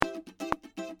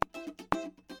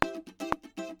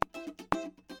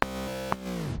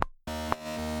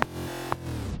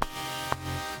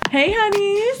Hey,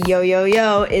 honeys. Yo, yo,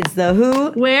 yo, it's the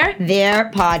Who, Where,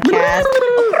 Their podcast.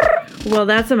 Well,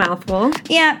 that's a mouthful.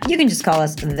 Yeah, you can just call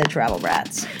us the Travel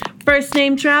Brats. First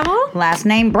name travel. Last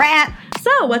name Brat.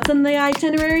 So, what's on the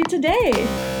itinerary today?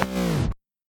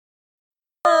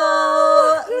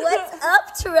 What's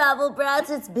up, Travel Brats?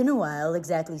 It's been a while,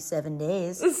 exactly 7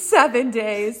 days. 7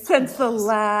 days since the I'm gonna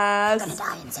last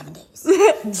die in 7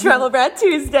 days. Travel Brat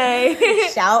Tuesday.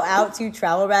 Shout out to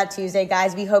Travel Brat Tuesday,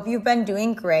 guys. We hope you've been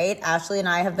doing great. Ashley and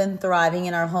I have been thriving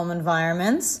in our home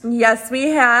environments. Yes, we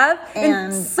have.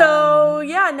 And,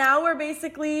 Now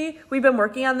we've been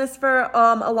working on this for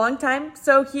a long time.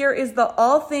 So here is the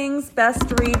all things best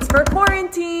reads for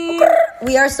quarantine.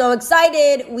 We are so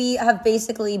excited. We have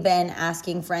basically been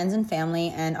asking friends and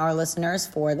family and our listeners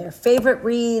for their favorite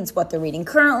reads, what they're reading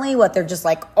currently, what their just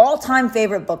like all-time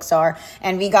favorite books are.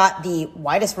 And we got the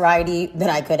widest variety that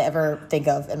I could ever think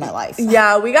of in my life.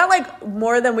 Yeah, we got like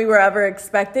more than we were ever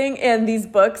expecting. And these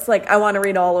books, like I want to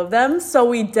read all of them. So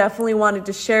we definitely wanted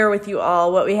to share with you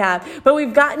all what we have. But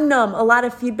we've gotten a lot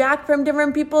of feedback from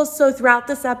different people. So throughout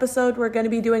this episode, we're going to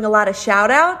be doing a lot of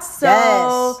shout outs.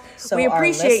 So we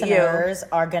appreciate you. Our listeners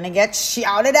are going to get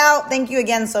shouted out. Thank you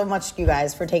again so much, you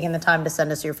guys, for taking the time to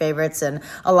send us your favorites and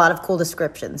a lot of cool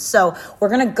descriptions. So we're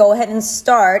going to go ahead and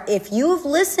start. If you've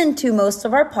listened to most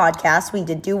of our podcasts, we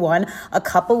did do one a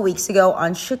couple weeks ago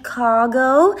on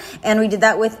Chicago, and we did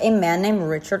that with a man named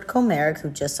Richard Comerick, who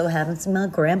just so happens to be my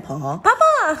grandpa. Papa!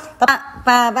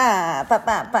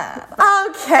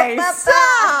 Okay, so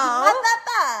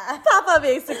Papa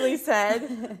basically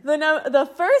said the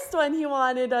first one he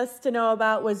wanted us to know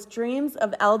about was Dreams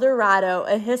of El Dorado,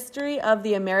 A History of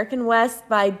the American West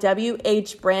by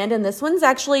W.H. Brandon. This one's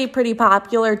actually pretty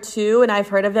popular too, and I've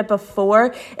heard of it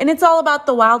before. And it's all about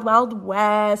the Wild Wild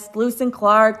West, Lewis and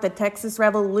Clark, the Texas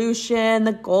Revolution,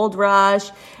 the Gold Rush,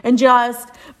 and just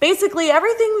basically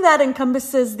everything that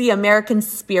encompasses the American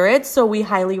spirit. So we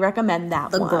highly recommend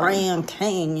that one. The Grand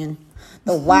Canyon,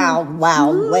 the Wild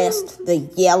Wild West, the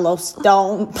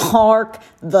Yellowstone Park,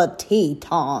 the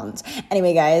Tetons.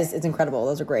 Anyway, guys, it's incredible.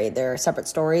 Those are great. They're separate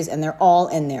stories, and they're all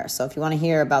in there. So if you want to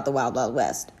hear about the Wild Wild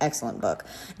West, excellent book.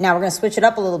 Now we're going to switch it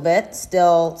up a little bit.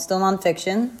 Still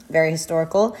nonfiction, very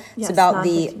historical. Yes, it's about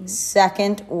nonfiction. the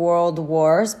Second World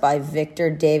Wars by Victor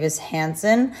Davis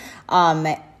Hanson.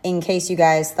 In case you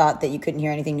guys thought that you couldn't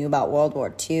hear anything new about World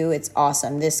War II, it's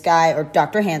awesome. This guy, or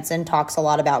Dr. Hansen, talks a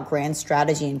lot about grand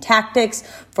strategy and tactics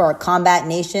for combat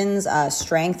nations,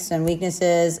 strengths and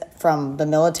weaknesses from the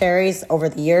militaries over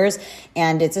the years.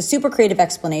 And it's a super creative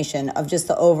explanation of just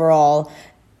the overall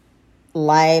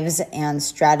lives and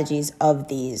strategies of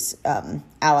these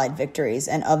Allied victories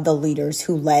and of the leaders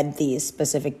who led these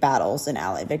specific battles and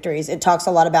Allied victories. It talks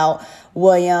a lot about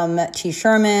William T.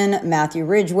 Sherman, Matthew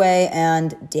Ridgway,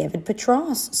 and David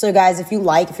Petraeus. So guys, if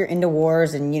you're into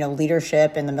wars and,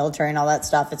 leadership and the military and all that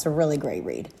stuff, it's a really great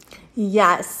read.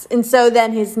 Yes. And so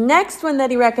then his next one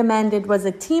that he recommended was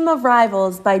A Team of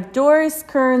Rivals by Doris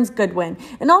Kearns Goodwin.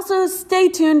 And also stay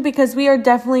tuned because we are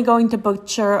definitely going to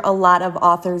butcher a lot of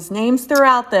authors' names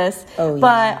throughout this. Oh, yeah.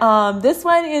 But this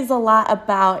one is a lot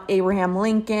about Abraham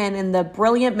Lincoln and the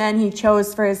brilliant men he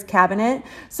chose for his cabinet.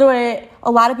 So a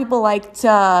lot of people like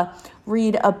to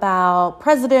read about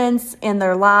presidents and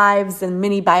their lives and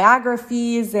mini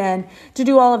biographies and to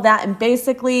do all of that. And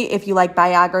basically, if you like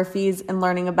biographies and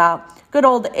learning about good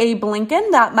old Abe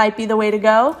Lincoln, that might be the way to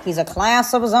go. He's a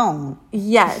class of his own.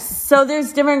 Yes. So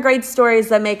there's different great stories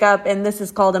that make up, and this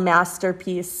is called a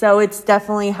masterpiece. So it's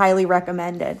definitely highly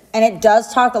recommended. And it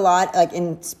does talk a lot, like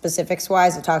in specifics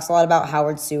wise, it talks a lot about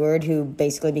Howard Seward, who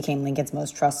basically became Lincoln's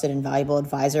most trusted and valuable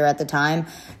advisor at the time.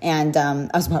 And I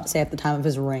was about to say at the time of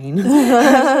his reign.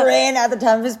 At the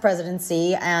time of his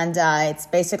presidency. And it's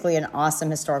basically an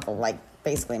awesome historical,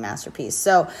 basically masterpiece.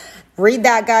 So read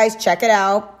that, guys. Check it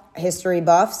out. History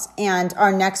buffs. And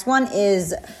our next one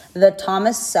is The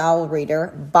Thomas Sowell Reader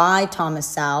by Thomas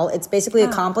Sowell. It's basically a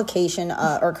complication,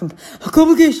 a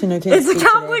complication. It's a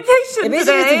complication today. Today, It's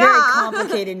a very yeah.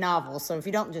 complicated novel. So if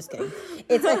you don't, just kidding.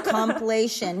 It's a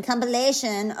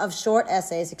compilation of short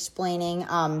essays explaining,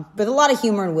 with a lot of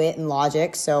humor and wit and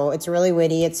logic. So it's really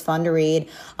witty. It's fun to read.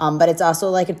 But it's also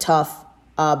like a tough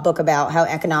book about how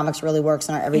economics really works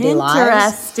in our everyday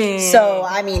lives. Interesting. So,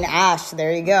 Ash,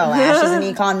 there you go. Ash is an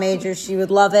econ major. She would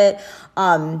love it.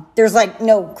 There's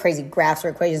no crazy graphs or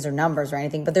equations or numbers or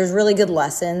anything, but there's really good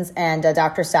lessons. And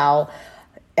Dr. Sowell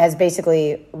has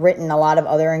basically written a lot of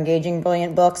other engaging,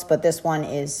 brilliant books, but this one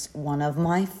is one of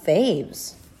my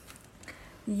faves.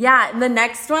 Yeah, the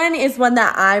next one is one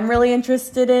that I'm really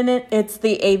interested in. It's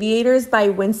The Aviators by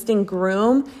Winston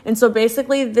Groom. And so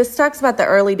basically this talks about the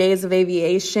early days of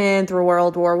aviation through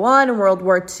World War I and World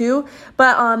War II.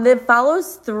 But it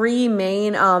follows three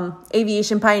main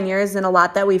aviation pioneers and a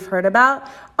lot that we've heard about.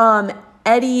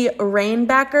 Eddie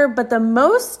Reinbacher, but the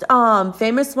most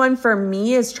famous one for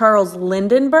me is Charles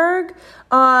Lindbergh.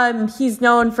 He's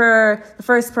known for the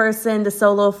first person to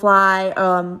solo fly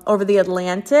over the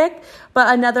Atlantic,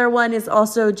 but another one is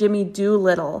also Jimmy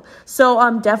Doolittle.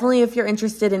 So definitely if you're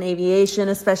interested in aviation,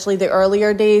 especially the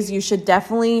earlier days, you should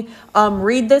definitely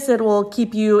read this. It will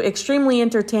keep you extremely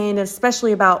entertained,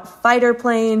 especially about fighter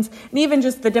planes and even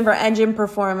just the different engine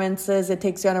performances. It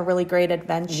takes you on a really great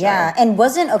adventure. Yeah, and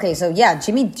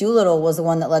Jimmy Doolittle was the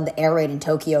one that led the air raid in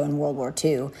Tokyo in World War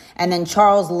II. And then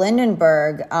Charles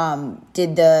Lindbergh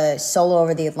did the solo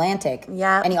over the Atlantic.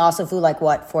 Yeah. And he also flew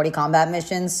 40 combat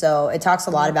missions. So it talks a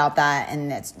lot about that, and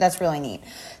that's really neat.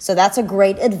 So that's a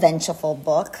great adventureful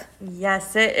book.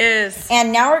 Yes, it is.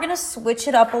 And now we're going to switch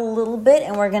it up a little bit,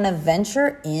 and we're going to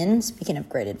venture in, speaking of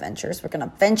great adventures, we're going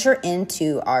to venture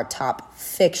into our top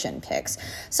fiction picks.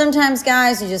 Sometimes,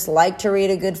 guys, you just like to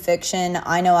read a good fiction.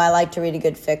 I know I like to read a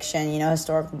good fiction.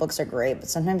 Historical books are great, but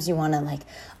sometimes you want to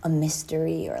a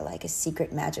mystery or a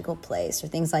secret magical place or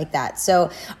things like that.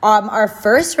 So our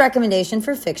first recommendation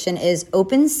for fiction is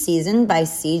Open Season by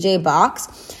C.J.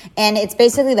 Box. And it's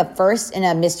basically the first in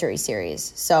a mystery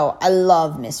series. So I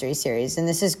love mystery series, and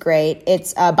this is great.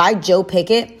 It's by Joe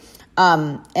Pickett.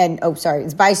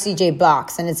 It's by C.J.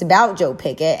 Box, and it's about Joe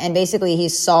Pickett. And basically he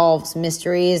solves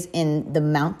mysteries in the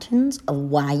mountains of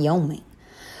Wyoming.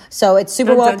 So it's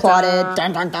super well plotted.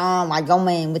 Dun, dun, dun,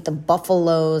 Wyoming with the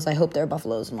buffaloes. I hope there are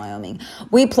buffaloes in Wyoming.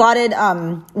 We puts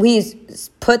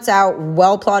out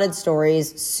well plotted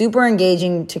stories, super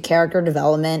engaging to character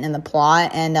development and the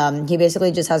plot. And he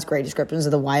basically just has great descriptions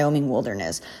of the Wyoming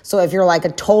wilderness. So if you're a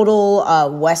total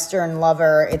Western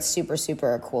lover, it's super,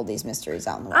 super cool, these mysteries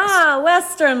out in the West.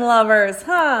 Western lovers,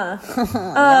 huh?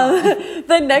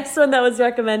 The next one that was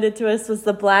recommended to us was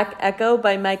The Black Echo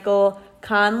by Michael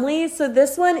Conley. So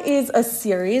this one is a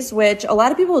series, which a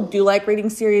lot of people do like reading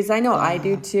series. I know I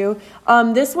do too.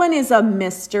 This one is a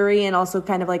mystery and also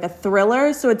kind of a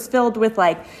thriller. So it's filled with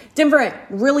different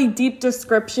really deep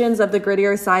descriptions of the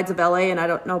grittier sides of LA. And I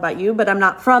don't know about you, but I'm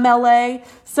not from LA,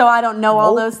 so I don't know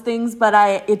all those things. But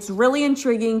it's really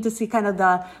intriguing to see kind of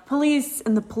the police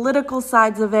and the political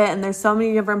sides of it. And there's so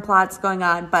many different plots going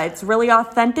on, but it's really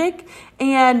authentic.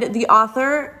 And the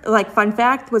author, fun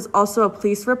fact, was also a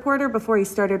police reporter before he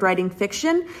started writing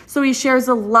fiction. So he shares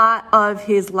a lot of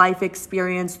his life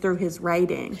experience through his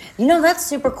writing. That's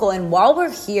super cool. And while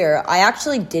we're here, I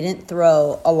actually didn't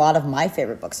throw a lot of my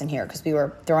favorite books in here because we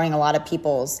were throwing a lot of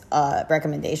people's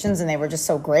recommendations, and they were just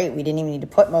so great. We didn't even need to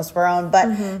put most of our own.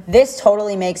 But this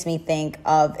totally makes me think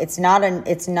of it's not a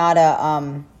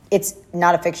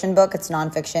fiction book. It's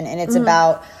nonfiction, and it's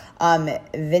about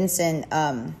Vincent.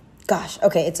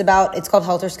 It's called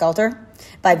Helter Skelter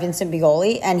by Vincent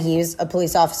Bigoli, and he's a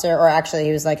police officer, or actually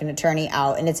he was an attorney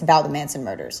out, and it's about the Manson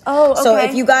murders. Oh, okay. So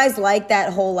if you guys like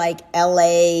that whole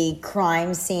LA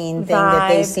crime scene thing that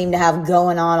they seem to have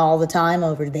going on all the time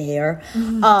over there,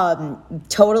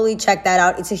 totally check that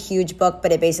out. It's a huge book,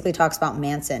 but it basically talks about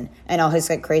Manson and all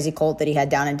his crazy cult that he had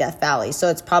down in Death Valley. So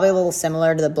it's probably a little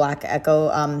similar to the Black Echo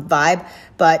vibe,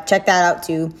 but check that out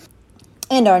too.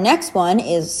 And our next one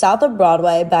is South of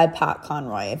Broadway by Pat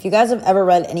Conroy. If you guys have ever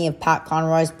read any of Pat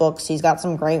Conroy's books, he's got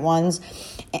some great ones.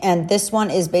 And this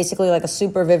one is basically a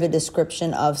super vivid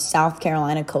description of South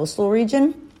Carolina coastal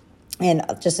region. And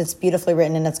it's beautifully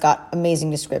written, and it's got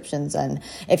amazing descriptions. And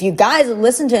if you guys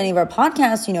listen to any of our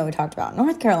podcasts, we talked about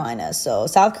North Carolina. So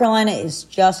South Carolina is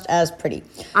just as pretty.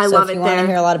 I love it there. So if you want to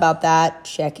hear a lot about that,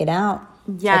 check it out.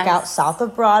 Yes. Check out South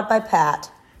of Broad by Pat.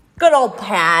 Good old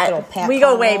Pat. We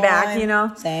go way back,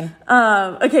 Same.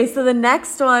 Okay, so the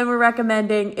next one we're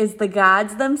recommending is The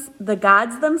Gods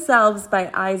Themselves by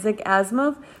Isaac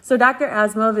Asimov. So Dr.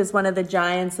 Asimov is one of the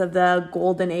giants of the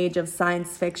golden age of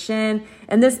science fiction.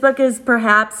 And this book is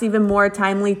perhaps even more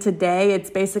timely today.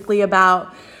 It's basically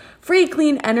about free,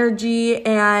 clean energy,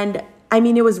 and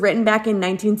it was written back in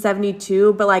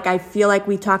 1972, but I feel like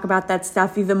we talk about that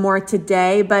stuff even more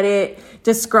today, but it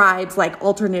describes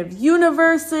alternative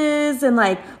universes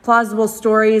and plausible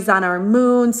stories on our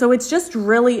moon. So it's just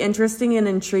really interesting and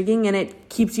intriguing, and it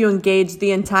keeps you engaged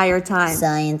the entire time.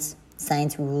 Science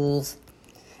rules.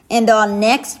 And our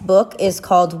next book is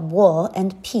called War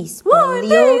and Peace by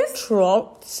Leo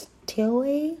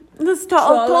Tolstoy. The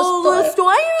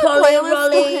Tolstoy.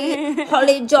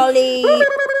 Holly Jolly.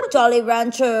 Jolly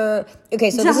Rancher.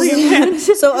 Okay, so Jolly this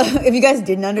is so if you guys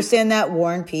didn't understand that,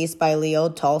 War and Peace by Leo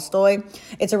Tolstoy.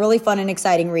 It's a really fun and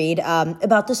exciting read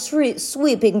about the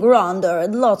sweeping grandeur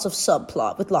and lots of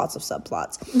subplots.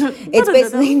 It's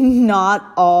basically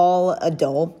not all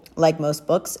adult like most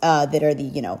books that are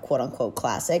the quote unquote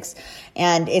classics,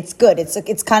 and it's good.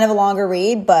 It's kind of a longer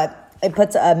read, but it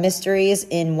puts mysteries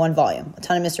in one volume. A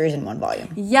ton of mysteries in one volume.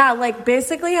 Yeah, like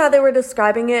basically how they were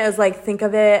describing it is like, think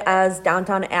of it as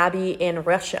Downton Abbey in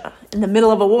Russia in the middle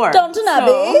of a war. Downton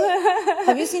Abbey?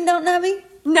 Have you seen Downton Abbey?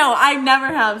 No, I never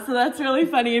have, so that's really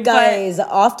funny. Guys,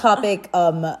 off-topic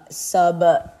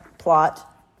subplot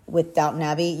with Downton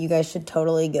Abbey. You guys should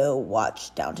totally go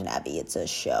watch Downton Abbey. It's a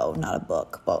show, not a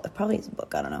book. Well, it probably is a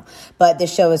book, I don't know. But the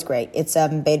show is great. It's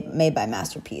made by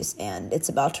Masterpiece, and it's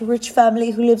about a rich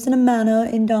family who lives in a manor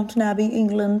in Downton Abbey,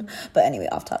 England. But anyway,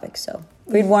 off topic. So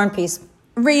read War and Peace.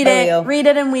 Read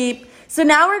it and weep. So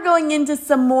now we're going into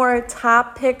some more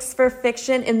top picks for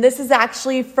fiction, and this is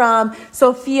actually from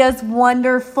Sophia's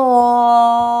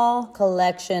wonderful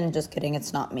collection. Just kidding,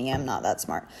 it's not me. I'm not that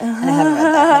smart, and I haven't read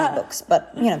that many books,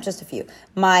 but just a few.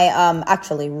 My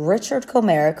actually Richard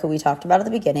Comeric, who we talked about at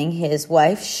the beginning, his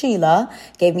wife Sheila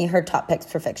gave me her top picks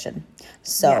for fiction.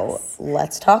 So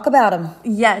Let's talk about them.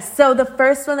 Yes. So the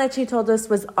first one that she told us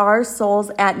was Our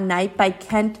Souls at Night by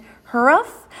Kent Huroff.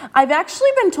 I've actually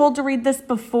been told to read this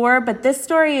before, but this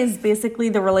story is basically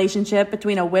the relationship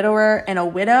between a widower and a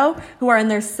widow who are in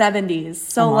their 70s.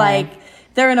 So,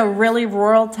 they're in a really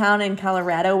rural town in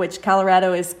Colorado, which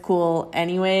Colorado is cool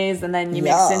anyways. And then you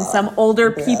mix in some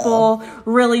older people,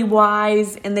 really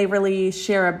wise, and they really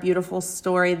share a beautiful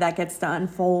story that gets to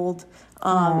unfold.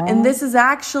 And this is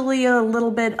actually a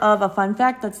little bit of a fun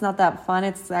fact that's not that fun.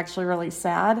 It's actually really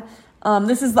sad.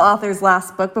 This is the author's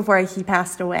last book before he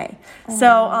passed away.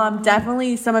 So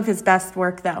definitely some of his best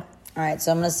work, though. All right,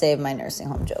 so I'm going to save my nursing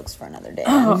home jokes for another day.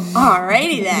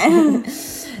 Alrighty then.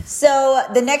 So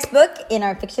the next book in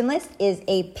our fiction list is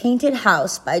A Painted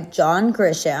House by John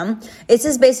Grisham. This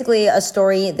is basically a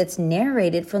story that's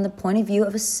narrated from the point of view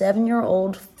of a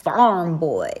 7-year-old farm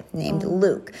boy named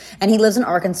Luke. And he lives in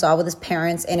Arkansas with his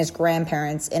parents and his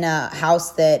grandparents in a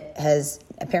house that has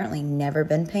apparently never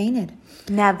been painted.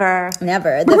 Never.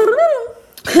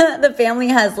 The family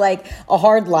has a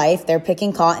hard life. They're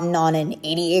picking cotton on an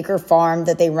 80-acre farm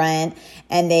that they rent,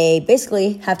 and they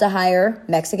basically have to hire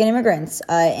Mexican immigrants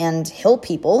and hill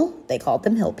people. They called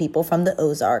them hill people from the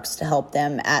Ozarks to help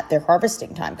them at their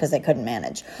harvesting time because they couldn't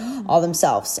manage all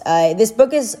themselves. This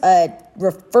book is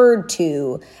referred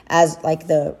to as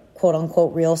the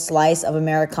quote-unquote real slice of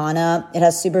Americana. It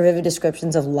has super vivid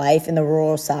descriptions of life in the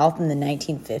rural South in the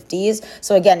 1950s.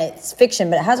 So again, it's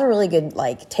fiction, but it has a really good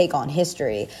take on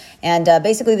history. And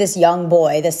basically this young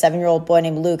boy, this 7-year-old boy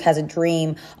named Luke, has a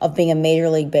dream of being a Major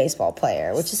League Baseball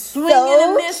player, which is so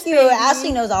cute.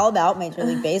 Ashley knows all about Major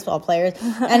League Baseball players,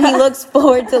 and he looks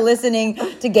forward to listening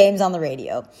to games on the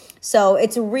radio. So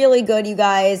it's really good, you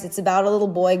guys. It's about a little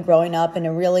boy growing up in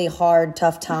a really hard,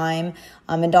 tough time,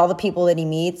 and all the people that he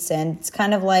meets. And it's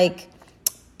kind of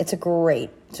it's a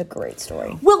great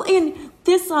story. Well, in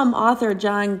this author,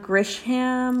 John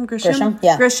Grisham,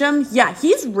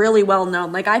 he's really well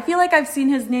known. I feel like I've seen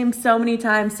his name so many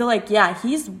times. So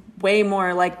he's way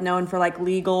more known for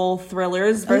legal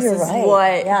thrillers versus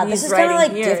what he's writing this is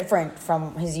kind of here. Different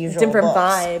from his usual books.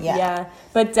 Vibe. Yeah,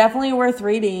 but definitely worth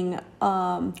reading.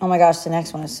 Oh my gosh, the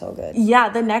next one is so good. Yeah,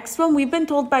 the next one we've been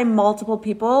told by multiple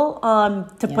people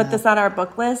to put this on our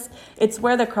book list. It's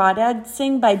Where the Crawdads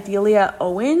Sing by Delia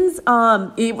Owens.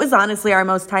 It was honestly our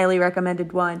most highly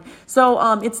recommended one.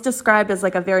 So it's described as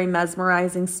a very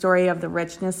mesmerizing story of the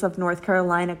richness of North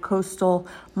Carolina coastal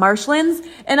marshlands.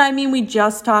 And I mean, we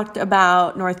just talked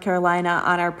about North Carolina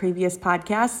on our previous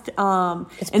podcast.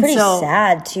 It's pretty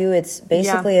sad too. It's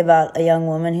basically about a young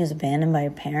woman who's abandoned by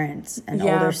her parents and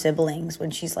older siblings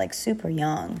when she's super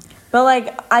young.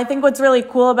 But I think what's really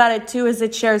cool about it too is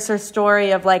it shares her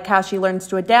story of how she learns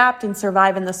to adapt and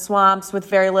survive in the swamps with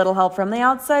very little help from the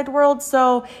outside world.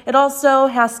 So it also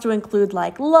has to include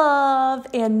love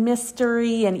and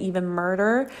mystery and even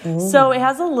murder. Ooh. So it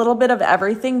has a little bit of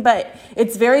everything, but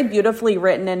it's very beautifully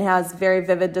written and has very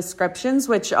vivid descriptions,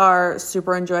 which are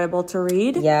super enjoyable to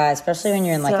read. Yeah, especially when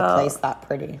you're in a place that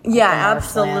pretty.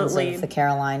 Absolutely. Of the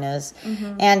Carolinas.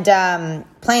 Mm-hmm. And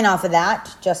playing off of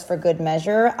that, just for good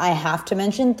measure, I have to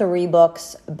mention 3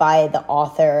 books by the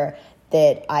author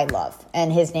that I love,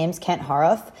 and his name's Kent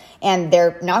Haruf, and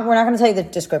we're not going to tell you the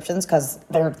descriptions because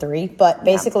there are 3, but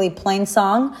basically Plain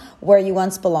Song, Where You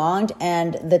Once Belonged,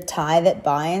 and The Tie That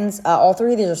Binds. All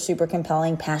 3 of these are super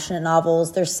compelling, passionate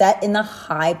novels. They're set in the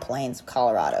high plains of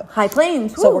Colorado. High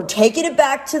plains. So we're taking it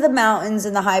back to the mountains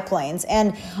and the high plains,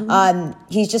 and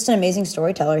he's just an amazing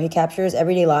storyteller. He captures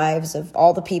everyday lives of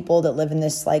all the people that live in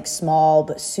this like small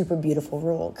but super beautiful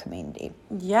rural community.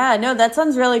 Yeah, no, that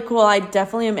sounds really cool. I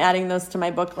definitely am adding those to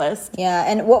my book list. Yeah,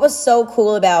 and what was so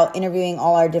cool about interviewing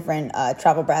all our different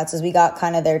travel brats is we got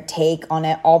kind of their take on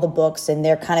it, all the books, and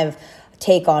their kind of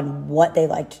take on what they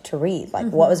liked to read, like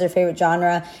what was their favorite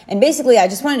genre. And basically, I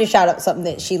just wanted to shout out something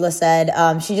that Sheila said.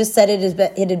 She just said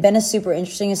it had been a super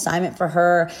interesting assignment for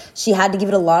her. She had to give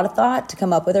it a lot of thought to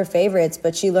come up with her favorites,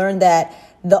 but she learned that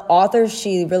the authors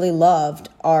she really loved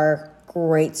are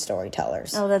great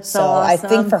storytellers. Oh, that's so awesome. I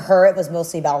think for her, it was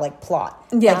mostly about like plot.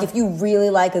 Yeah. Like if you really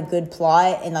like a good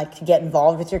plot and like to get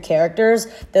involved with your characters,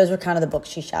 those were kind of the books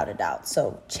she shouted out.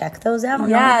 So check those out.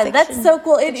 Yeah, that's so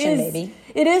cool. Baby.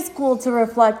 It is cool to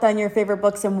reflect on your favorite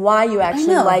books and why you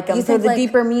actually like them. So the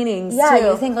deeper meanings, yeah, too.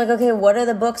 you think like, okay, what are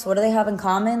the books? What do they have in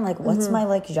common? Like, what's my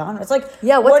like genre? It's like,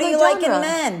 yeah, what do you like in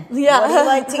men? Yeah. What do you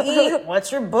like to eat?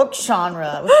 What's your book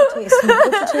genre? What's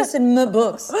your taste in my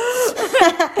books?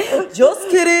 Just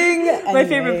kidding. Anyway, my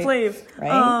favorite Flav.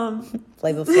 Right?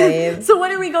 Flavor Flav. So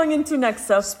what are we going into next,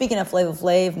 Soph? Speaking of Flavor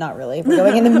Flav, not really. We're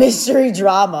going into mystery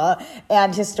drama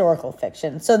and historical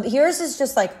fiction. So here's is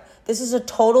just like, this is a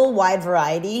total wide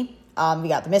variety. We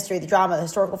got the mystery, the drama, the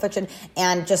historical fiction,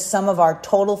 and just some of our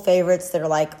total favorites that are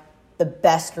like the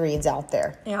best reads out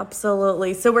there.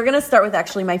 Absolutely. So we're going to start with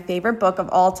actually my favorite book of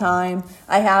all time.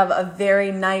 I have a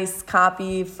very nice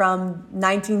copy from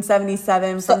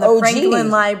 1977 from the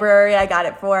Franklin Library. I got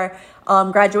it for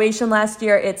graduation last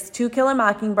year. It's To Kill a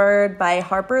Mockingbird by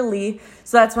Harper Lee.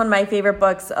 So that's one of my favorite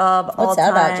books of all time. What's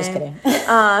that about? Just kidding.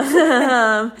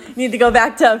 Need to go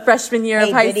back to freshman year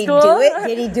of high school.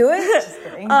 Did he do it? Just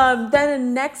kidding. Then the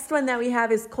next one that we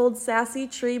have is Cold Sassy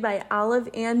Tree by Olive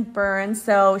Ann Burns.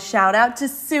 So shout out to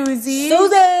Susie. Shout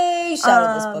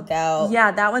this book out.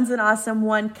 Yeah, that one's an awesome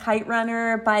one. Kite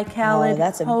Runner by Khaled. Oh,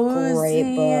 that's a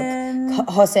great book.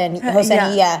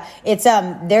 Hosseini, Yeah. It's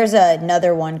there's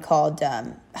another one called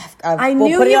I we'll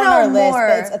knew put it you on know our list, more.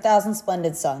 but it's 1,000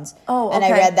 Splendid Suns. Oh, okay. And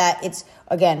I read that.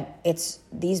 It's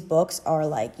these books are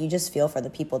like, you just feel for the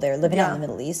people there living out in the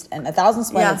Middle East. And 1,000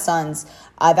 Splendid Suns,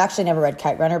 I've actually never read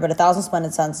Kite Runner, but 1,000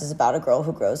 Splendid Suns is about a girl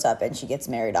who grows up and she gets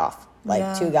married off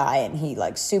to a guy, and he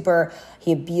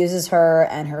he abuses her,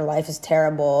 and her life is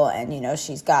terrible, and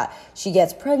she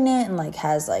gets pregnant and like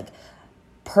has like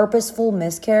purposeful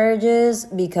miscarriages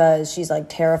because she's like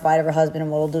terrified of her husband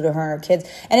and what he'll do to her and her kids.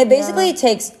 And it basically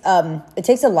takes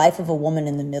the life of a woman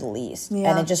in the Middle East,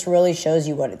 and it just really shows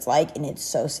you what it's like, and it's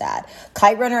so sad.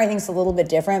 Kite Runner I think is a little bit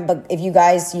different, but if you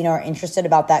guys are interested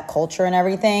about that culture and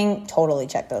everything, totally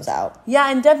check those out.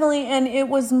 Yeah, and definitely, and it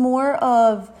was more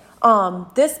of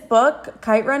this book,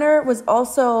 Kite Runner, was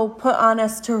also put on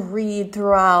us to read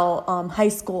throughout high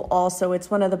school also. It's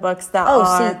one of the books that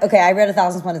I read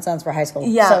 1,000 Splendid Suns for high school.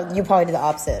 Yeah. So you probably did the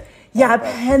opposite. Yeah,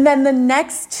 and then the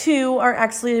next two are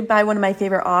actually by one of my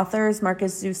favorite authors,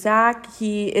 Marcus Zusak.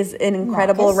 He is an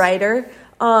incredible writer.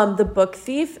 The Book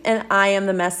Thief and I Am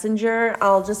the Messenger.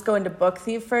 I'll just go into Book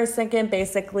Thief for a second.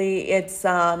 Basically, it's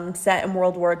set in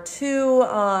World War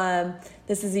II.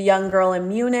 This is a young girl in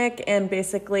Munich, and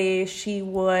basically she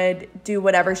would do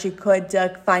whatever she could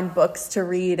to find books to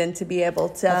read and to be able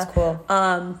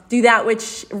to do that,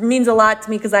 which means a lot to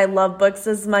me because I love books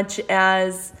as much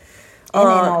as and in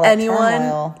all that anyone.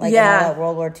 Turmoil, in all that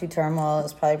World War II turmoil, it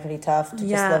was probably pretty tough to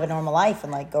just live a normal life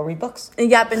and like go read books.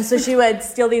 Yep, and so she would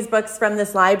steal these books from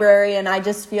this library, and I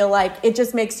just feel like it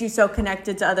just makes you so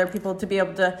connected to other people to be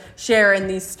able to share in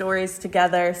these stories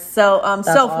together. So,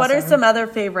 Soph, what are some other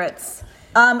favorites?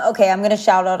 Okay, I'm going to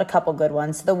shout out a couple good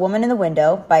ones. The Woman in the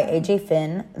Window by A.J.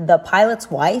 Finn, The Pilot's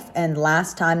Wife and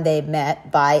Last Time They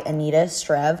Met by Anita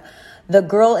Strev, The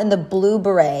Girl in the Blue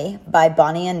Beret by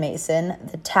Bonnie Ann Mason,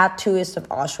 The Tattooist of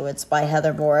Auschwitz by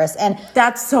Heather Morris. And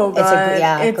that's so good.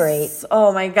 It's great.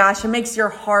 Oh my gosh, it makes your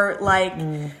heart like,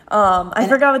 I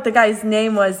forgot what the guy's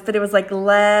name was, but it was like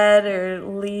Led or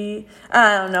Lee.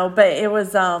 I don't know, but it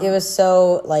was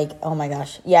so like, oh my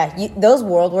gosh. Yeah, those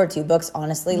World War II books,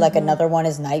 honestly, like another one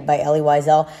is Night by Elie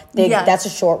Wiesel. That's a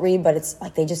short read, but it's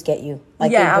like they just get you.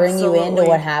 Like they bring you into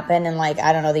what happened, and like,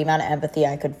 I don't know, the amount of empathy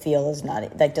I could feel is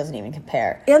not, that doesn't even even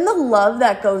compare. And the love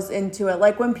that goes into it.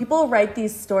 Like, when people write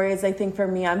these stories, I think for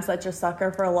me, I'm such a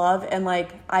sucker for love. And,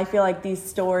 like, I feel like these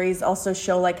stories also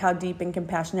show, like, how deep and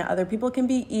compassionate other people can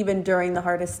be, even during the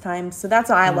hardest times. So that's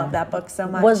why I love that book so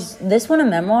much. Was this one a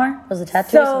memoir? Was the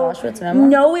Tattooist of Auschwitz a memoir?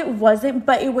 No, it wasn't,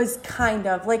 but it was kind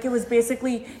of. Like, it was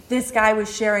basically this guy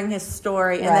was sharing his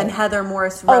story, and then Heather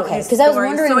Morris wrote his story. Because I was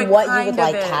wondering what you would,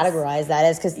 like, categorize that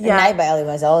as. Because Night by Elie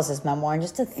Wiesel is his memoir, and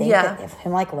just to think of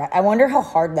him, like, I wonder how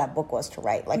hard that book was to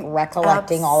write, like,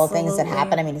 recollecting all the things that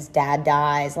happened. I mean, his dad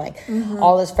dies, like,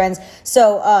 all his friends.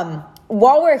 So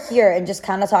while we're here and just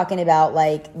kind of talking about,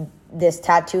 like, this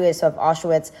Tattooist of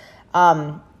Auschwitz,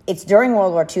 it's during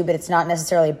World War II, but it's not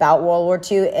necessarily about World War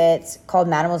II. It's called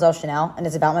Mademoiselle Chanel, and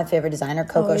it's about my favorite designer,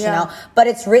 Coco Chanel. But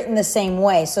it's written the same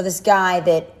way. So this guy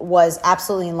that was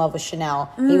absolutely in love with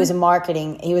Chanel, he was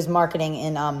marketing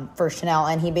in for Chanel,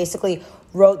 and he basically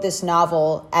wrote this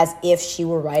novel as if she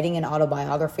were writing an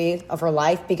autobiography of her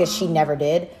life, because she never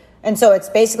did. And so it's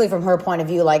basically from her point of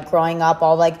view, like, growing up,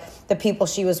 all, like, the people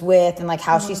she was with, and, like,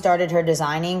 how she started her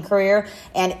designing career.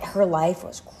 And her life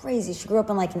was crazy. She grew up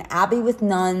in, like, an abbey with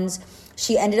nuns.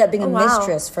 She ended up being a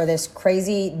mistress for this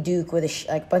crazy duke with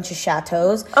a bunch of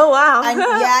chateaus. Oh, wow. And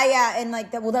and, like,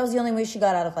 that was the only way she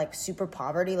got out of, like, super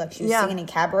poverty. Like, she was singing in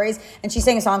cabarets, and she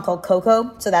sang a song called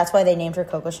Coco, so that's why they named her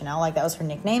Coco Chanel. Like, that was her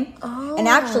nickname. Oh. And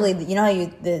actually, you know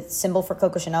how the symbol for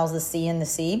Coco Chanel is the C in the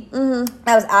C? Mm-hmm.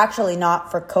 That was actually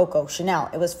not for Coco Chanel.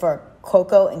 It was for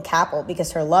Coco and Capel,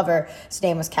 because her lover, his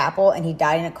name was Capel, and he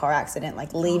died in a car accident,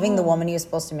 like, leaving the woman he was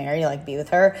supposed to marry to, like, be with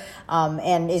her.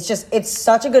 And it's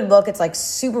such a good book. It's, like,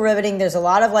 super riveting. There's a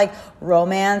lot of, like,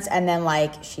 romance, and then,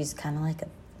 like, she's kind of like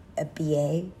a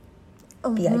BA.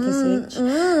 B-I-T-C-H.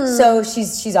 So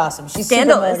she's awesome. She's super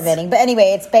motivating. But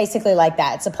anyway, it's basically like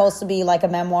that. It's supposed to be like a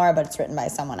memoir, but it's written by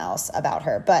someone else about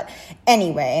her. But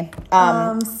anyway.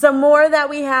 Some more that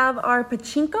we have are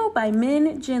Pachinko by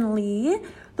Min Jin Lee,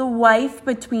 The Wife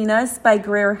Between Us by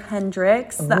Greer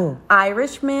Hendricks, The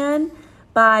Irishman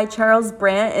by Charles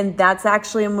Brandt, and that's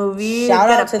actually a movie. Shout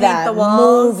out to that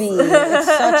movie. It's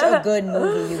such a good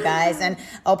movie, you guys. And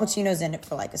Al Pacino's in it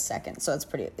for like a second, so it's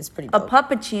pretty dope. A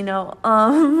puppuccino.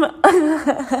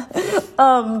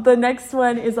 The next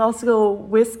one is also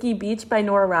Whiskey Beach by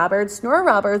Nora Roberts. Nora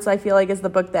Roberts, I feel like, is the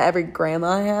book that every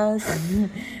grandma has.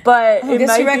 But I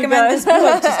guess you recommend this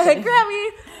book. Just kidding.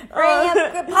 Grammy.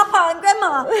 Papa and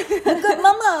Grandma, good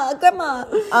mama, Grandma.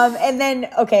 And then,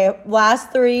 okay,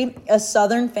 last three: A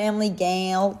Southern Family,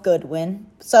 Gail Goodwin.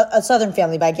 A Southern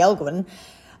Family by Gail Goodwin.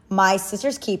 My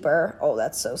Sister's Keeper. Oh,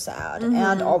 that's so sad.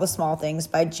 And All the Small Things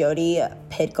by Jodi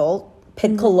Picoult.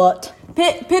 Picoult.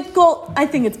 I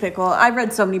think it's Pickle. I've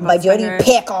read so many books by Jodi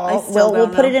Picoult. We'll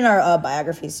put it in our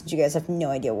biographies, since you guys have no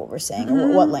idea what we're saying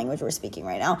or what language we're speaking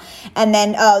right now. And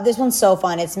then this one's so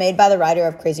fun. It's made by the writer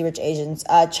of Crazy Rich Asians,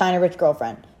 China Rich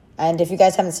Girlfriend. And if you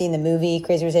guys haven't seen the movie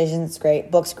Crazy Rich Asians, it's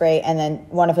great. Book's great. And then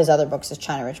one of his other books is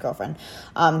China Rich Girlfriend.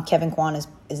 Kevin Kwan is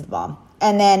the bomb.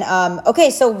 And then,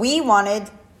 okay, so we wanted,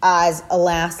 as a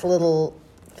last little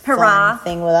fun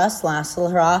thing with us, last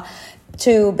little hurrah,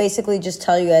 to basically just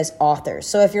tell you guys authors.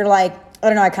 So if you're like, I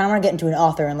don't know, I kind of want to get into an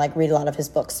author and like read a lot of his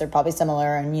books. They're probably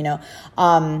similar. And, you know,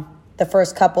 the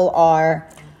first couple are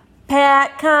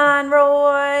Pat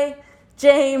Conroy,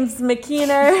 James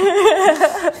McKeener,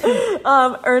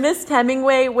 Ernest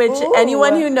Hemingway, which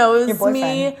anyone who knows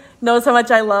me knows how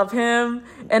much I love him.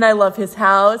 And I love his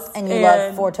house. And you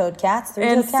love four-toed cats,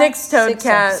 three-toed cats? And six-toed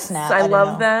cats. Snap, I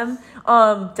love them.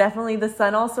 Definitely The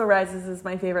Sun Also Rises is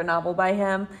my favorite novel by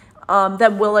him.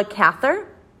 Then Willa Cather.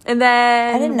 And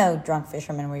then... I didn't know drunk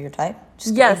fishermen were your type.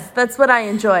 Yes, that's what I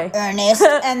enjoy. Ernest.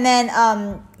 And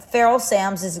then Pharoah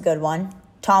Sams is a good one.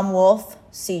 Tom Wolfe,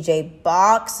 C.J.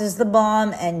 Box is the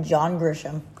bomb, and John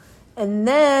Grisham. And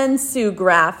then Sue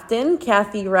Grafton,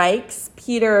 Kathy Reichs,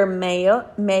 Peter Mayo.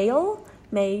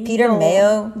 Peter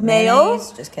Mayo.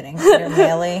 Mayonnaise. Just kidding. Peter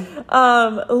Maley.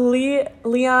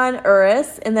 Leon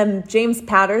Uris, and then James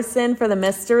Patterson for the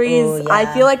mysteries. Ooh, yeah. I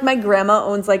feel like my grandma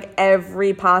owns like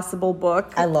every possible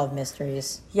book. I love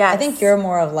mysteries. Yes. I think you're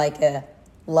more of like a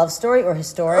love story or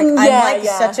historic. I'm like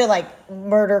such a like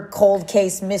murder, cold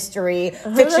case, mystery,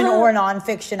 fiction or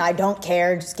nonfiction. I don't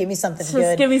care. Just give me something good.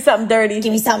 Just give me something dirty.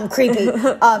 Give me something creepy.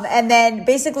 And then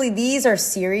basically these are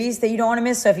series that you don't want to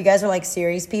miss. So if you guys are like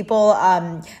series people,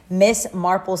 Miss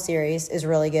Marple series is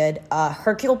really good.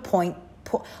 Hercule Poirot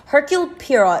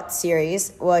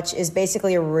series, which is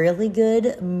basically a really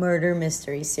good murder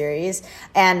mystery series.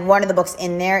 And one of the books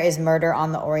in there is Murder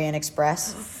on the Orient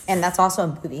Express. And that's also a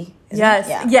movie. Yes.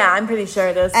 Yeah, I'm pretty sure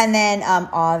it is. And then,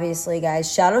 obviously, guys,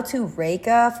 shout out to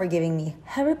Reka for giving me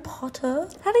Harry Potter.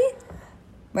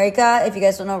 Reika, if you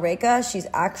guys don't know Reika, she's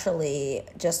actually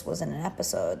just was in an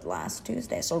episode last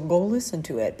Tuesday, so go listen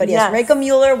to it. But yes, Reika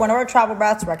Mueller, one of our travel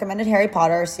brats, recommended Harry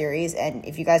Potter series, and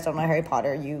if you guys don't know Harry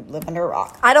Potter, you live under a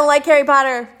rock. I don't like Harry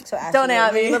Potter. So Ashley, don't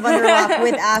at me. You live under a rock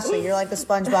with Ashley. You're like the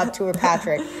SpongeBob to her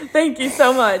Patrick. Thank you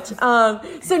so much.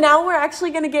 So now we're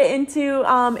actually going to get into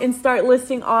and start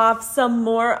listing off some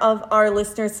more of our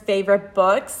listeners' favorite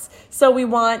books. So we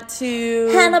want to...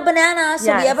 Hannah Banana.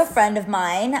 So we have a friend of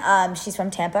mine. She's from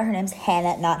Tampa. Her name's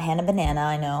Hannah, not Hannah Banana.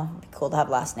 I know. It'd be cool to have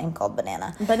a last name called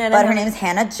Banana. But her name is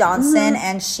Hannah Johnson,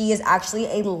 and she is actually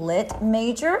a lit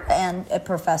major and a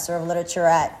professor of literature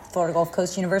at Florida Gulf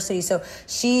Coast University. So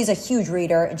she's a huge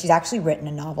reader, and she's actually written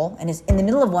a novel and is in the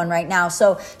middle of one right now.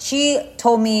 So she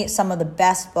told me some of the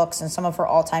best books and some of her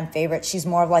all-time favorites. She's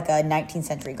more of like a 19th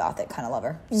century Gothic kind of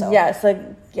lover. So.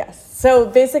 Yes. So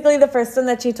basically the first one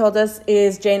that she told us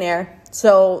is Jane Eyre.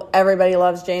 So everybody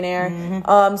loves Jane Eyre.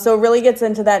 Mm-hmm. So it really gets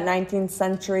into that 19th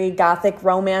century Gothic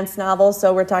romance novel.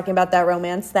 So we're talking about that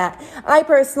romance that I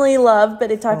personally love,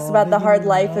 but it talks about the hard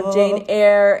life of Jane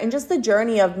Eyre and just the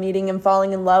journey of meeting and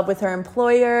falling in love with her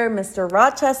employer, Mr.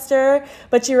 Rochester.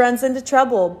 But she runs into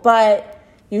trouble. But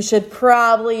you should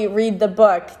probably read the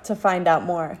book to find out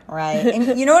more. Right.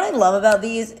 And you know what I love about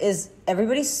these is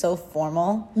everybody's so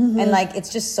formal and like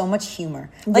it's just so much humor.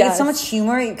 Like it's so much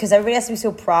humor because everybody has to be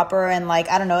so proper and like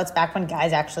I don't know, it's back when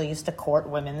guys actually used to court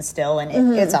women still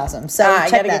and it's awesome. So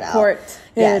check that out.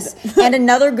 Yes. And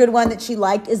another good one that she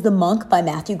liked is The Monk by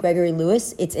Matthew Gregory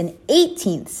Lewis. It's an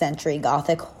 18th century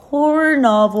Gothic horror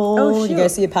novel. Oh, you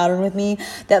guys see a pattern with me?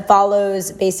 That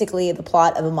follows basically the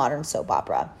plot of a modern soap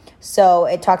opera. So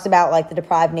it talks about like the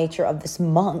deprived nature of this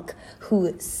monk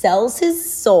who sells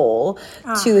his soul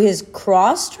to his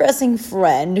cross-dressing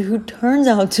friend who turns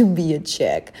out to be a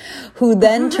chick, who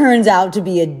then turns out to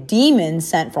be a demon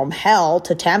sent from hell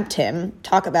to tempt him.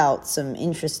 Talk about some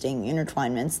interesting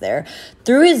intertwinements there.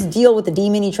 Through his deal with the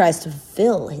demon, he tries to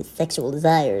fulfill his sexual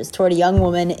desires toward a young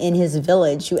woman in his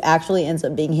village who actually ends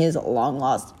up being his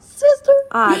long-lost sister.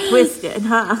 Twisted,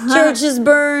 huh? Churches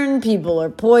burn, people are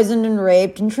poisoned and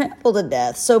raped and trampled to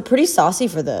death. So pretty saucy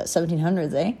for the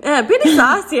 1700s, eh? Yeah, pretty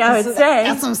saucy, I would say.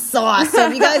 That's some sauce. So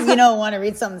if you guys, want to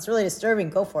read something that's really disturbing,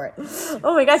 go for it.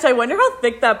 Oh my gosh, I wonder how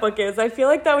thick that book is. I feel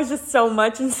like that was just so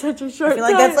much in such a short time. I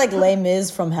feel like that's like Les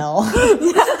Mis from hell.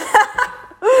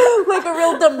 Like a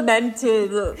real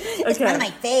demented. It's one of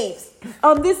my faves.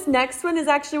 This next one is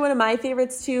actually one of my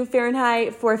favorites too,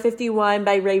 Fahrenheit 451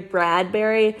 by Ray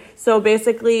Bradbury. So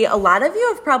basically, a lot of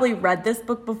you have probably read this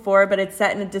book before, but it's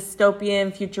set in a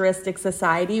dystopian, futuristic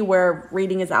society where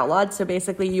reading is outlawed. So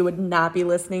basically, you would not be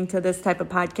listening to this type of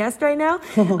podcast right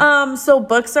now. So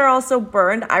books are also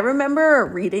burned. I remember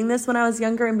reading this when I was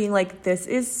younger and being like, this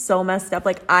is so messed up.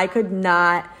 Like, I could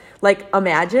not,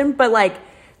 imagine, but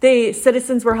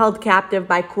citizens were held captive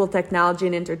by cool technology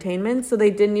and entertainment, so they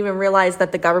didn't even realize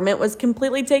that the government was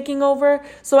completely taking over.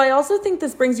 So I also think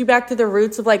this brings you back to the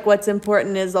roots of what's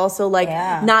important is also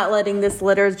not letting this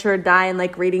literature die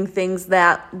and reading things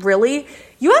that really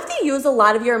you have to use a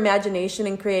lot of your imagination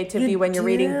and creativity when you're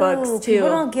reading books too. People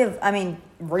don't give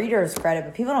readers credit,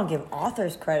 but people don't give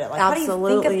authors credit.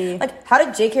 Absolutely. How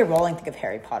did J.K. Rowling think of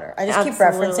Harry Potter? I just keep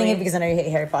referencing it because I know you hate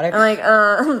Harry Potter.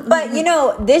 I'm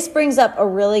But this brings up a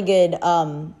really good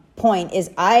point is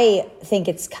I think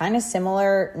it's kind of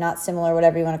similar, not similar,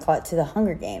 whatever you want to call it, to the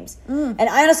Hunger Games. And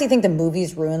I honestly think the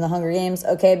movies ruined the Hunger Games,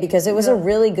 because it was a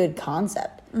really good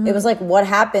concept. It was what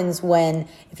happens when,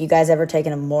 if you guys ever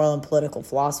taken a moral and political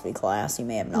philosophy class, you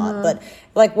may have not, but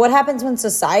what happens when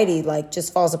society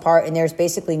just falls apart and there's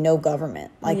basically no government?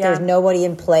 There's nobody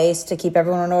in place to keep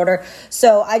everyone in order.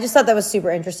 So I just thought that was super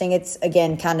interesting. It's,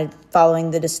 again, kind of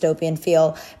following the dystopian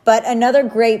feel. But another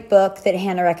great book that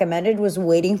Hannah recommended was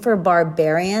Waiting for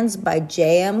Barbarians by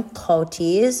J.M.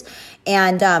 Coetzee.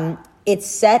 And it's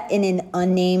set in an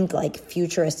unnamed,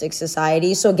 futuristic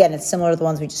society. So, again, it's similar to the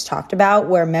ones we just talked about,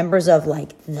 where members of,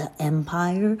 the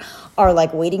Empire are,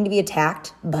 waiting to be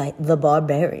attacked by the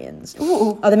barbarians.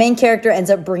 The main character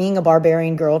ends up bringing a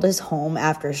barbarian girl to his home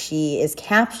after she is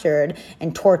captured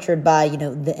and tortured by,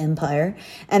 the Empire.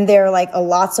 And there are,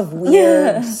 lots of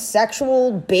weird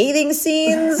sexual bathing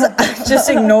scenes. Just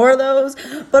ignore those.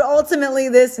 But ultimately,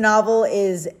 this novel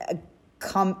is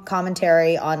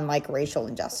commentary on racial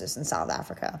injustice in South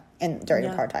Africa and during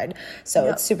apartheid. So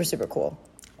it's super, super cool.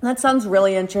 That sounds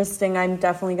really interesting. I'm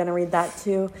definitely going to read that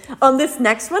too. This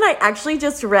next one I actually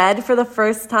just read for the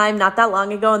first time not that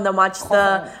long ago and then watched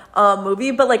the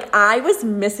movie. But like I was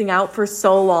missing out for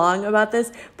so long about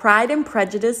this. Pride and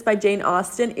Prejudice by Jane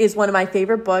Austen is one of my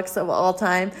favorite books of all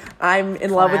time. I'm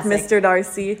in love with Mr.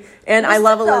 Darcy and I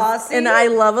love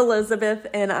Elizabeth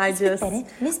and I just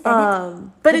Miss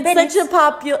Bennet. But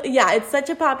it's such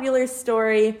a popular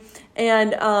story.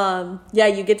 And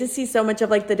you get to see so much of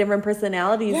like the different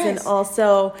personalities, and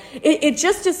also it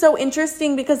just is so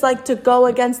interesting because like to go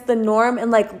against the norm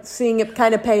and like seeing it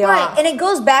kind of pay off. And it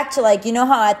goes back to like, you know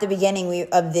how at the beginning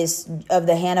of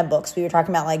the Hannah books we were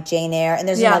talking about like Jane Eyre, and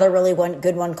there's another really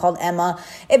good one called Emma.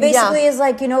 It basically is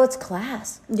like, it's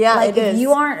class. Yeah, like if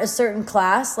you aren't a certain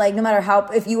class, like no matter how,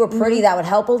 if you were pretty, that would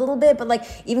help a little bit. But like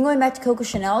even going back to Coco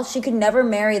Chanel, she could never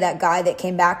marry that guy that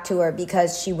came back to her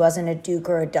because she wasn't a duke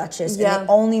or a duchess. And they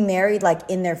only married like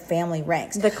in their family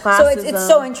ranks. The classism. So it's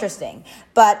so interesting.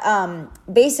 But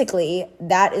basically,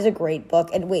 that is a great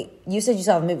book. And wait, you said you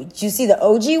saw the movie. Did you see the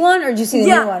OG one or did you see the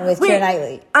new one with Keira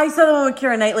Knightley? I saw the one with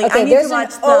Keira Knightley. Okay, I need there's to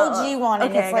watch an OG one,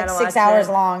 and it's like 6 hours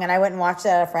it. long. And I went and watched it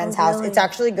at a friend's house. It's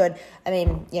actually good. I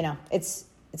mean, it's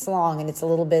long and it's a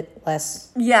little bit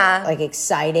less like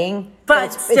exciting.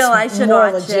 But still, I should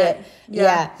watch legit. it.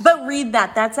 Yeah. But read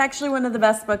that. That's actually one of the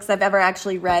best books I've ever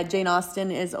actually read. Jane Austen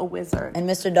is a wizard. And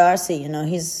Mr. Darcy,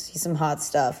 he's some hot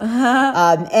stuff.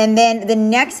 And then the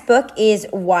next book is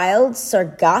Wild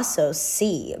Sargasso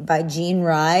Sea by Jean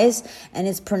Rhys, and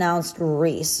it's pronounced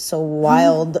Reese. So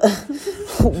wild,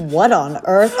 what on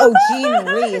earth? Oh, Jean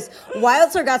Rhys.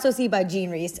 Wild Sargasso Sea by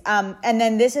Jean Rhys. And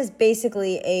then this is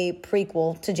basically a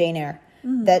prequel to Jane Eyre.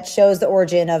 That shows the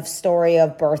origin of story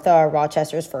of Bertha,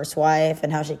 Rochester's first wife,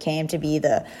 and how she came to be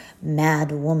the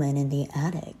mad woman in the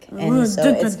attic. And so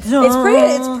it's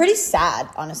pretty sad,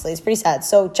 honestly. It's pretty sad.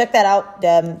 So check that out.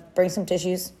 Bring some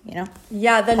tissues,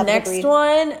 Yeah, the next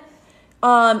one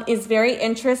is very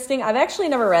interesting. I've actually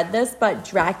never read this, but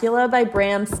Dracula by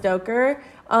Bram Stoker.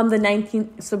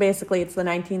 So basically it's the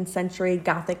 19th century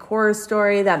Gothic horror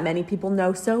story that many people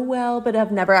know so well, but have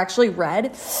never actually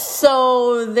read.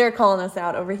 So they're calling us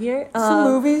out over here. Some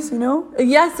movies,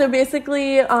 Yeah, so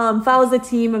basically follows a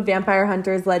team of vampire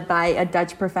hunters led by a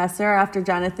Dutch professor after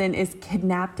Jonathan is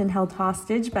kidnapped and held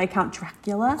hostage by Count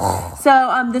Dracula.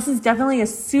 So this is definitely a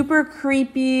super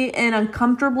creepy and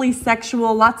uncomfortably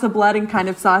sexual, lots of blood and kind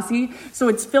of saucy. So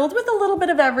it's filled with a little bit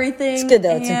of everything. It's good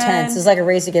though, it's intense. It's like a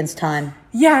race against time.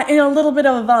 Yeah, and a little bit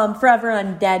of Forever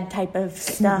Undead type of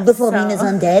stuff. The Flamina's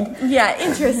undead? Yeah,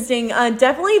 interesting.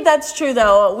 Definitely that's true,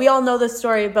 though. We all know the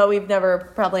story, but we've never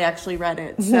probably actually read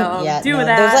it. So that.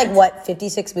 There's like,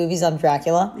 56 movies on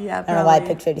Dracula? Yeah, probably. I don't know why I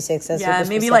picked 56. That's super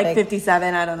maybe specific. like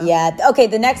 57, I don't know. Yeah, okay,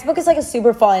 the next book is like a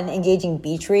super fun, engaging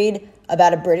beach read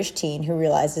about a British teen who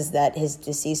realizes that his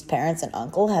deceased parents and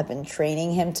uncle have been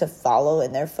training him to follow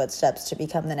in their footsteps to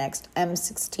become the next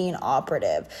M16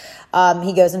 operative.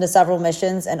 He goes into several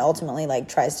missions and ultimately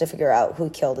tries to figure out who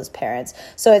killed his parents.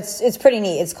 So it's pretty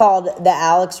neat. It's called the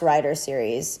Alex Rider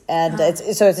series, and it's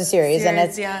a series and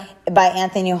it's by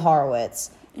Anthony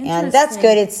Horowitz, and that's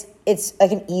good. It's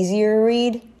like an easier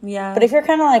read. Yeah. But if you're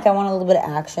kind of I want a little bit of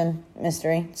action,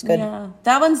 mystery, it's good. Yeah,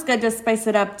 that one's good to spice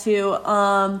it up too.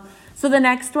 So the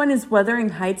next one is Wuthering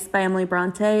Heights by Emily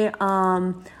Bronte.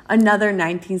 Another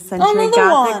 19th century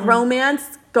Gothic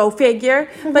romance. Go figure.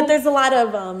 But there's a lot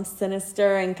of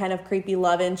sinister and kind of creepy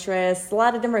love interests. A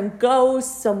lot of different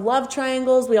ghosts. Some love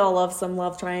triangles. We all love some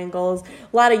love triangles.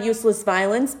 A lot of useless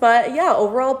violence. But yeah,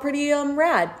 overall pretty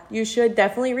rad. You should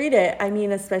definitely read it. I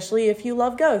mean, especially if you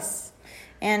love ghosts.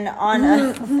 And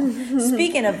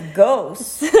speaking of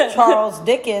ghosts, Charles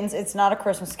Dickens, it's not A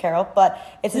Christmas Carol, but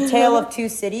it's A Tale of Two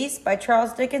Cities by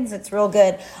Charles Dickens. It's real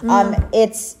good.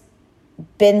 It's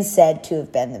been said to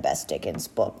have been the best Dickens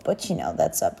book, but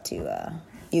that's up to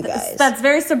you guys. That's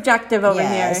very subjective over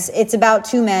here. It's about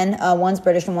two men, one's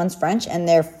British and one's French, and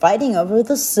they're fighting over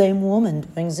the same woman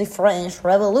during the French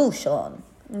Revolution.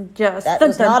 Yes. That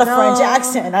was not a French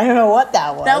accent. I don't know what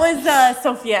that was. That was a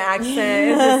Sophia accent.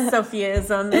 It's a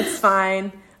Sophiaism. It's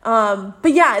fine.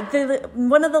 But yeah,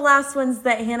 one of the last ones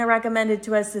that Hannah recommended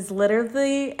to us is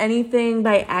literally anything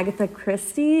by Agatha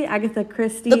Christie. Agatha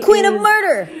Christie, the Queen of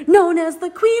Murder, known as the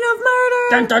Queen of Murder.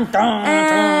 Dun, dun, dun,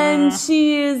 and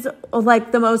she is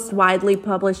the most widely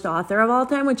published author of all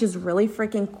time, which is really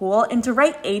freaking cool. And to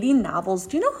write 80 novels,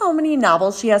 do you know how many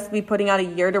novels she has to be putting out a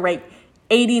year to write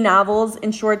 80 novels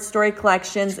and short story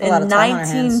collections, and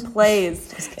 19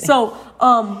 plays. So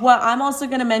what I'm also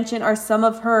going to mention are some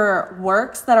of her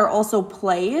works that are also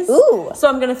plays. Ooh. So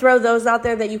I'm going to throw those out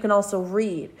there that you can also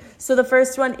read. So the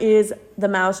first one is The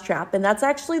Mousetrap, and that's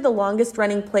actually the longest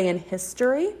running play in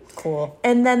history. Cool.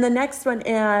 And then the next one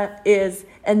is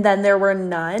And Then There Were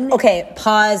None. Okay,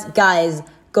 pause, guys.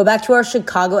 Go back to our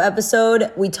Chicago episode.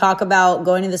 We talk about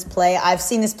going to this play. I've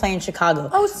seen this play in Chicago.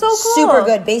 Oh, so cool. Super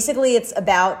good. Basically, it's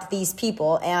about these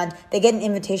people, and they get an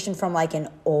invitation from, like, an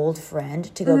old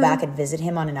friend to go back and visit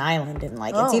him on an island. And,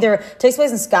 like, it's either takes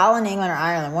place in Scotland, England, or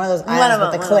Ireland. One of those islands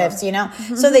with the cliffs, you know?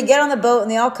 So they get on the boat, and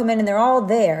they all come in, and they're all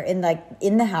there in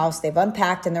the house. They've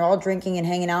unpacked, and they're all drinking and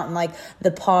hanging out in, like,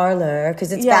 the parlor.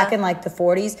 Because it's back in, like, the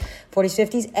 40s,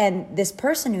 50s. And this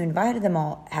person who invited them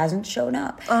all hasn't shown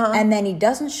up. And then he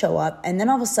doesn't show up, and then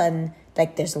all of a sudden,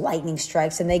 like, there's lightning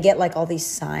strikes, and they get, like, all these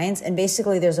signs, and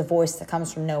basically there's a voice that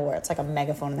comes from nowhere. It's like a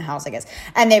megaphone in the house, I guess,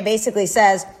 and it basically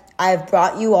says, I've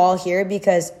brought you all here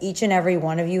because each and every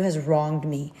one of you has wronged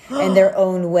me in their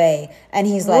own way. And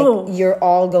he's like, you're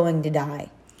all going to die.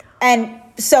 And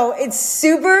so it's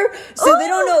super, so they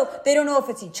don't know if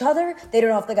it's each other, they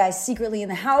don't know if the guy's secretly in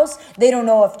the house, they don't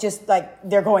know if just, like,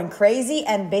 they're going crazy,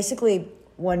 and basically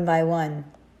one by one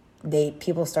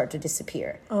people start to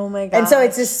disappear. Oh my god! And so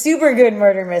it's a super good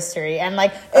murder mystery, and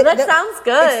like that sounds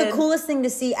good. It's the coolest thing to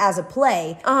see as a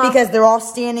play because they're all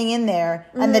standing in there,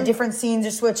 and the different scenes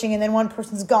are switching, and then one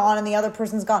person's gone and the other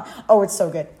person's gone. Oh, it's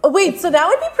so good. Oh wait, so that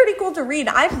would be pretty cool to read.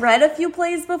 I've read a few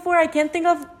plays before. I can't think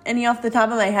of any off the top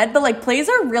of my head, but like plays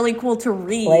are really cool to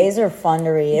read. Plays are fun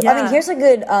to read. Yeah. I mean, here's a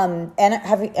good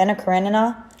Anna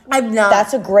Karenina? I've not.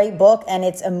 That's a great book, and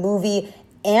it's a movie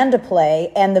and a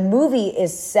play, and the movie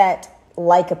is set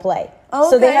like a play. Okay.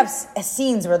 So they have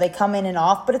scenes where they come in and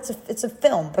off, but it's a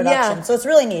film production. Yeah. So it's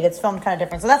really neat. It's filmed kind of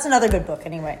different. So that's another good book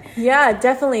anyway. Yeah,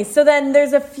 definitely. So then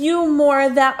there's a few more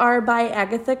that are by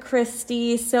Agatha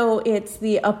Christie. So it's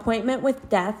The Appointment with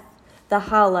Death, The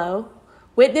Hollow,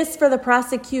 Witness for the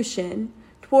Prosecution,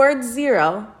 Towards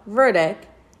Zero, Verdict.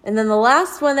 And then the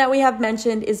last one that we have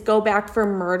mentioned is Go Back for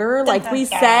Murder. Like we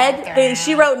said,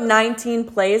 she wrote 19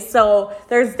 plays, so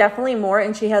there's definitely more,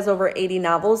 and she has over 80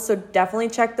 novels, so definitely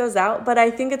check those out. But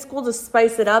I think it's cool to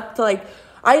spice it up to, like,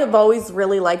 I have always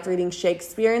really liked reading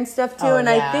Shakespeare and stuff too,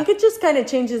 I think it just kind of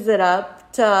changes it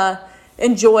up to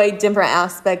enjoy different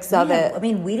aspects of it. I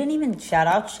mean, we didn't even shout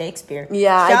out Shakespeare.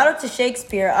 Yeah. Shout out to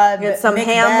Shakespeare. Get some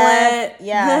Macbeth, Hamlet.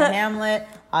 Yeah, Hamlet.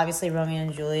 Obviously, Romeo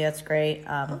and Juliet's great.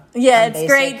 Yeah, it's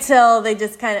great till they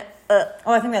just kind of...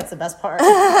 Oh, I think that's the best part.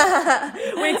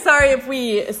 Wait, sorry if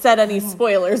we said any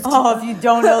spoilers. Oh, if you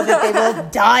don't know that they will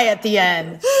die at the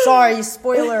end. Sorry,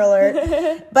 spoiler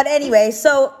alert. But anyway,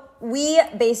 so we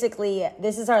basically,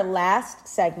 this is our last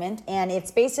segment, and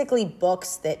it's basically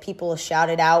books that people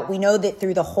shouted out. We know that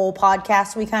through the whole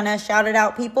podcast we kind of shouted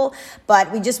out people,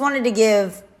 but we just wanted to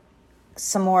give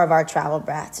some more of our travel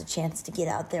brats a chance to get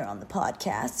out there on the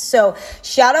podcast. So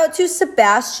shout out to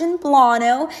Sebastian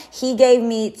Blano. He gave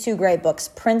me 2 great books,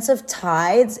 Prince of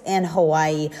Tides and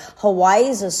Hawaii. Hawaii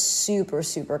is a super,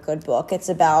 super good book. It's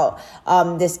about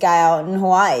this guy out in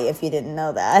Hawaii, if you didn't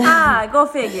know that. Go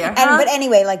figure. But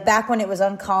anyway, like back when it was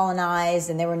uncolonized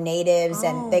and there were natives,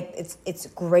 and it's a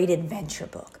great adventure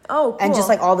book. Oh, cool. And just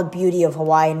like all the beauty of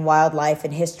Hawaiian wildlife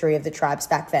and history of the tribes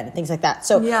back then and things like that.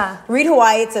 So read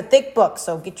Hawaii. It's a thick book,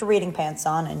 so get your reading pants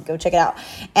on and go check it out.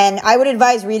 And I would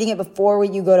advise reading it before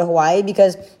you go to Hawaii,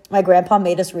 because my grandpa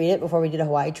made us read it before we did a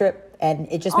Hawaii trip, and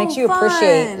it just makes you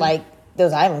appreciate like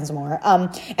those islands more.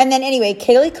 And then anyway,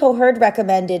 Kaylee Coherd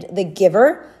recommended The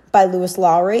Giver by Lois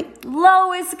Lowry. Good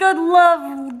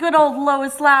old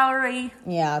Lois Lowry.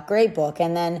 Yeah, great book.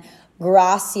 And then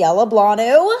Graciela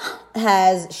Blano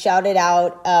has shouted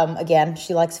out, again,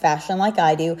 she likes fashion like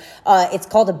I do. It's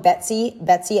called Betsy,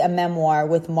 a memoir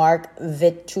with Mark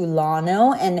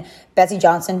Vitulano and Betsy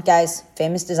Johnson, guys,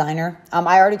 famous designer.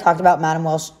 I already talked about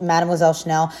Mademoiselle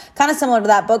Chanel, kind of similar to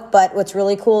that book, but what's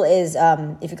really cool is,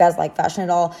 if you guys like fashion at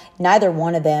all, neither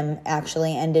one of them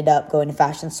actually ended up going to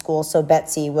fashion school. So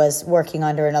Betsy was working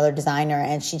under another designer,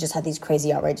 and she just had these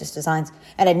crazy, outrageous designs,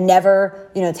 and had never,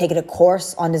 taken a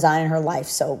course on design in her life.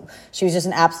 So she was just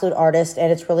an absolute artist,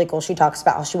 and it's really cool. She talks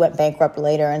about how she went bankrupt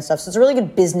later and stuff. So it's a really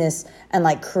good business and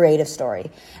like creative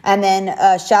story. And then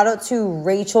shout out to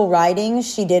Rachel Riding.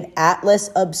 She did Atlas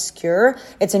Obscure.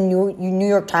 It's a New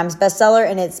York Times bestseller,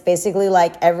 and it's basically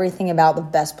like everything about the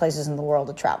best places in the world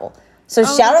to travel. So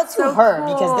shout out to her,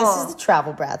 because this is the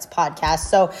Travel Brats podcast.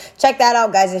 So check that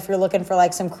out, guys, if you're looking for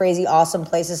like some crazy awesome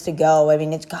places to go. I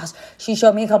mean, she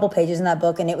showed me a couple pages in that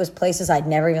book, and it was places I'd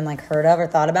never even like heard of or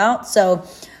thought about. So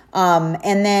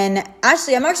And then,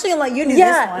 Ashley, I'm actually going to let you do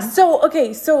this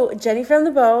one. So Jenny from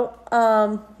the Boat,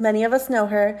 many of us know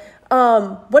her.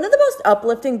 One of the most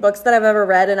uplifting books that I've ever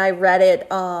read, and I read it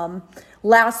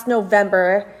last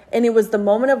November, and it was The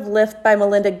Moment of Lift by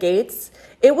Melinda Gates.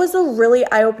 It was a really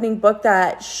eye-opening book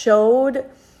that showed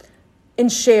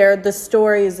and shared the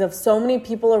stories of so many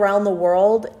people around the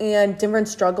world and different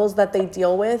struggles that they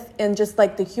deal with, and just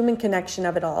like the human connection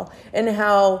of it all, and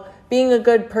how being a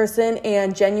good person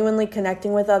and genuinely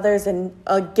connecting with others and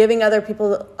giving other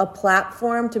people a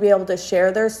platform to be able to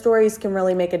share their stories can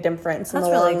really make a difference in the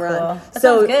long run. That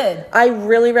sounds good. I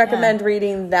really recommend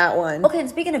reading that one. Okay, and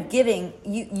speaking of giving,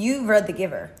 you've read The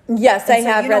Giver. Yes, I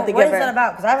have read The Giver. What is that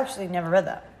about? Because I've actually never read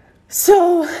that.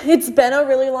 So it's been a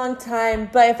really long time,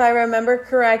 but if I remember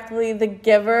correctly, The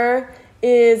Giver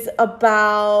is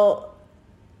about...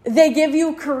 They give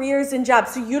you careers and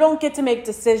jobs, so you don't get to make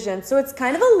decisions. So it's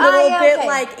kind of a little bit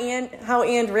like how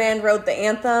Ayn Rand wrote the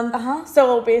Anthem.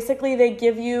 So basically they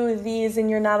give you these and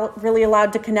you're not really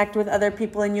allowed to connect with other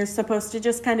people and you're supposed to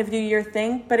just kind of do your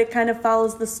thing. But it kind of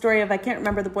follows the story of, I can't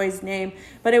remember the boy's name,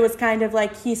 but it was kind of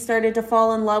like he started to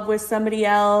fall in love with somebody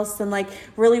else and like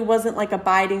really wasn't like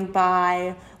abiding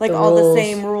by like all the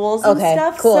same rules and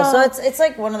stuff. Cool. So it's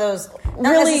like one of those,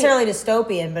 not really necessarily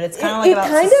dystopian, but it's kind of like about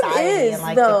society. It kind of is, and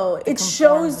like though. It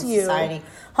shows you.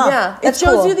 Yeah, it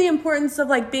shows you the importance of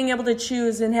like being able to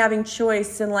choose and having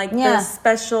choice and like the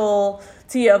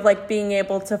specialty of like being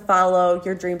able to follow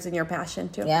your dreams and your passion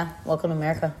too. Yeah, welcome to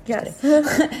America. Just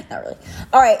kidding. Not really.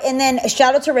 All right, and then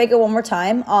shout out to Reka one more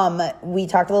time. We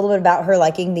talked a little bit about her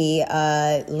liking the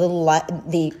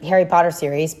the Harry Potter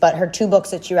series, but her 2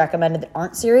 books that she recommended that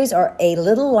aren't series are A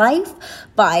Little Life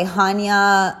by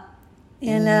Hanya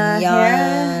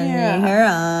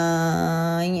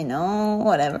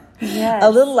whatever. Yes.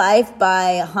 A Little Life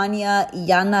by Hanya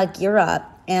Yanagira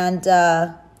and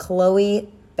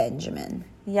Chloe Benjamin.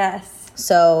 Yes.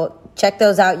 So check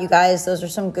those out, you guys. Those are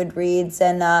some good reads.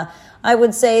 And I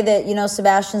would say that,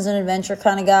 Sebastian's an adventure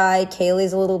kind of guy.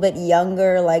 Kaylee's a little bit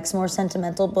younger, likes more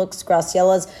sentimental books.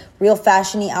 Graciella's real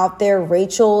fashion-y out there.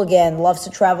 Rachel, again, loves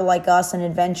to travel like us and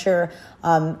adventure.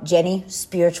 Jenny,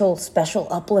 spiritual, special,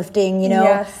 uplifting,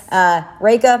 Yes.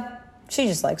 Reka, she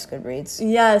just likes good reads.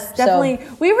 Yes, definitely.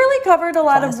 So, we really covered a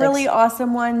lot of really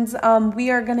awesome ones. We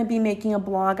are going to be making a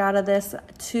blog out of this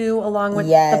too, along with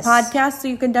the podcast. So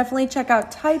you can definitely check out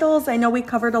titles. I know we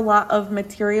covered a lot of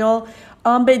material.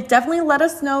 But definitely let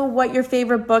us know what your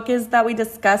favorite book is that we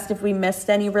discussed. If we missed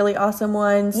any really awesome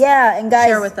ones, and guys,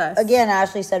 share with us. Again,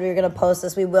 Ashley said we were going to post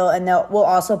this. We will, and we'll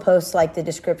also post like the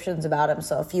descriptions about them.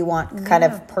 So if you want kind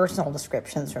of personal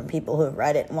descriptions from people who have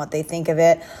read it and what they think of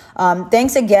it,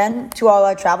 thanks again to all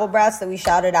our travel brats that we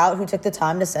shouted out who took the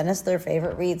time to send us their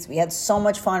favorite reads. We had so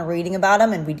much fun reading about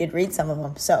them, and we did read some of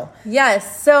them. So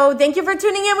yes, so thank you for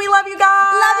tuning in. We love you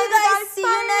guys. Love you guys. See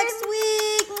you next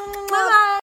week. Bye bye.